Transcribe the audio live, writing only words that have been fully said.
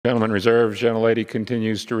Gentleman reserves. Gentlelady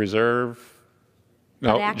continues to reserve.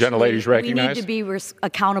 No, gentlelady's recognized. We need to be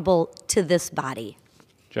accountable to this body.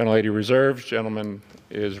 Gentlelady reserves. Gentleman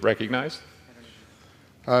is recognized.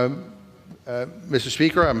 Mr.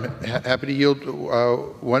 Speaker, I'm happy to yield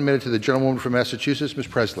 1 minute to the gentlewoman from Massachusetts, Ms.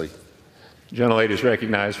 Pressley. Gentlelady is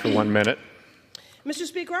recognized for 1 minute. Mr.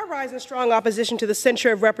 Speaker, I rise in strong opposition to the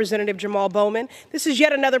censure of Representative Jamaal Bowman. This is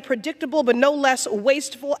yet another predictable but no less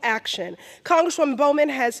wasteful action. Congressman Bowman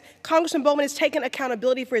has taken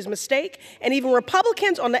accountability for his mistake, and even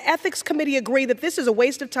Republicans on the Ethics Committee agree that this is a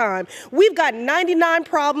waste of time. We've got 99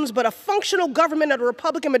 problems, but a functional government under a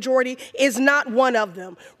Republican majority is not one of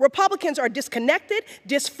them. Republicans are disconnected,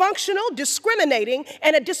 dysfunctional, discriminating,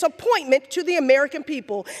 and a disappointment to the American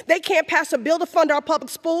people. They can't pass a bill to fund our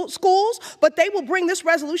public schools, but they will bring this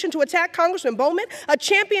resolution to attack Congressman Bowman, a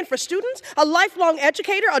champion for students, a lifelong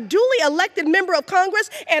educator, a duly elected member of Congress,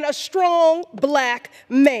 and a strong black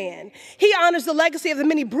man. He honors the legacy of the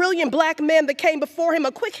many brilliant black men that came before him.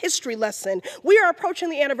 A quick history lesson. We are approaching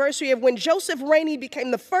the anniversary of when Joseph Rainey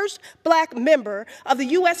became the first black member of the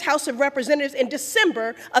U.S. House of Representatives in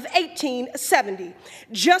December of 1870.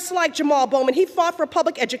 Just like Jamaal Bowman, he fought for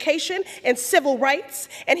public education and civil rights,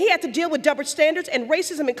 and he had to deal with double standards and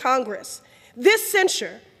racism in Congress. This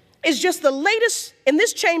censure is just the latest in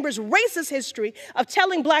this chamber's racist history of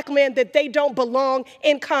telling black men that they don't belong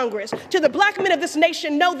in Congress. To the black men of this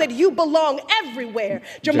nation, know that you belong everywhere.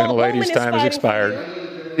 Jamaal Bowman is time has expired.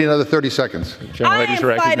 Another 30 seconds. Gentlelady's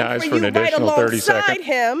recognized for an additional 30 seconds.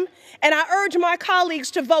 Him, and I urge my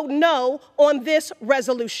colleagues to vote no on this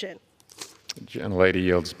resolution. Gentlelady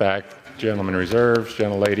yields back. Gentleman reserves.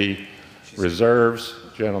 Gentlelady reserves.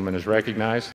 Gentleman is recognized.